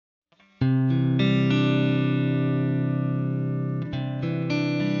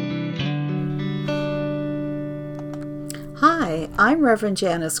I'm Reverend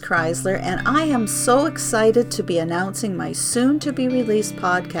Janice Chrysler, and I am so excited to be announcing my soon-to-be-released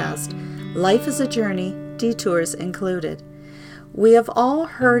podcast, Life is a Journey, Detours Included. We have all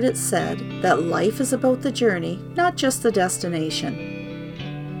heard it said that life is about the journey, not just the destination.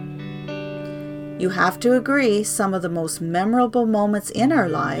 You have to agree some of the most memorable moments in our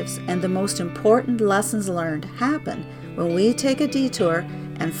lives and the most important lessons learned happen when we take a detour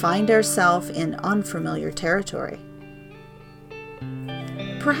and find ourselves in unfamiliar territory.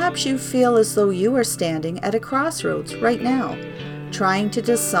 Perhaps you feel as though you are standing at a crossroads right now, trying to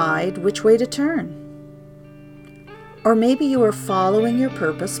decide which way to turn. Or maybe you are following your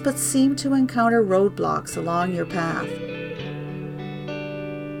purpose but seem to encounter roadblocks along your path.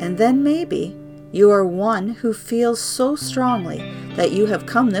 And then maybe you are one who feels so strongly that you have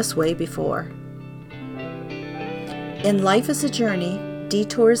come this way before. In Life is a Journey,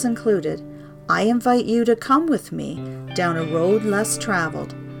 Detours Included, I invite you to come with me down a road less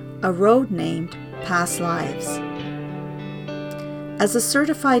traveled, a road named Past Lives. As a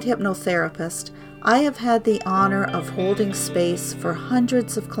certified hypnotherapist, I have had the honor of holding space for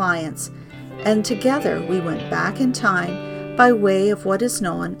hundreds of clients, and together we went back in time by way of what is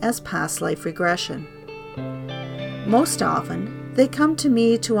known as past life regression. Most often, they come to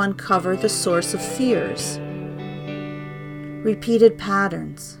me to uncover the source of fears, repeated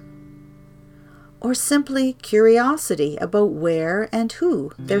patterns, or simply curiosity about where and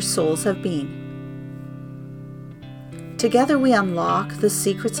who their souls have been. Together we unlock the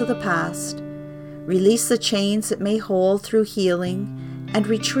secrets of the past, release the chains it may hold through healing, and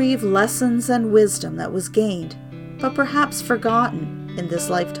retrieve lessons and wisdom that was gained, but perhaps forgotten in this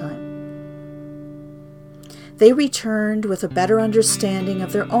lifetime. They returned with a better understanding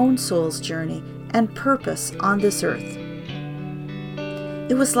of their own soul's journey and purpose on this earth.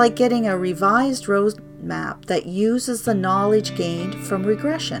 It was like getting a revised roadmap that uses the knowledge gained from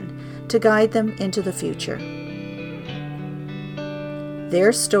regression to guide them into the future.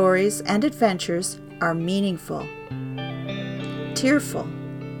 Their stories and adventures are meaningful, tearful,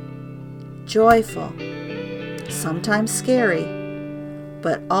 joyful, sometimes scary,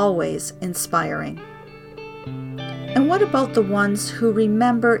 but always inspiring. And what about the ones who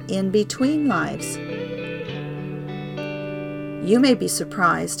remember in between lives? You may be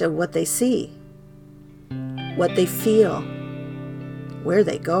surprised at what they see, what they feel, where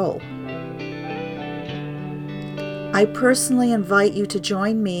they go. I personally invite you to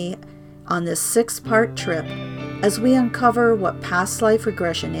join me on this 6-part trip as we uncover what past life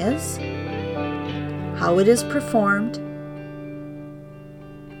regression is, how it is performed,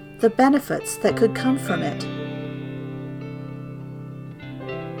 the benefits that could come from it,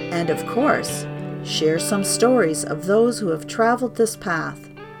 and of course, share some stories of those who have traveled this path,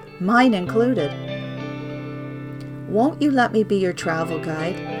 mine included. Won't you let me be your travel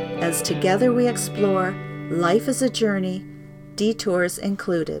guide as together we explore Life is a Journey, Detours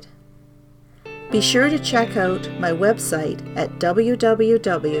Included? Be sure to check out my website at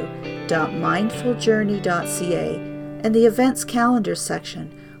www.mindfuljourney.ca and the events calendar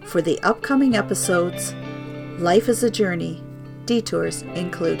section for the upcoming episodes, Life is a Journey, Detours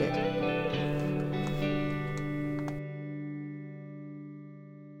Included.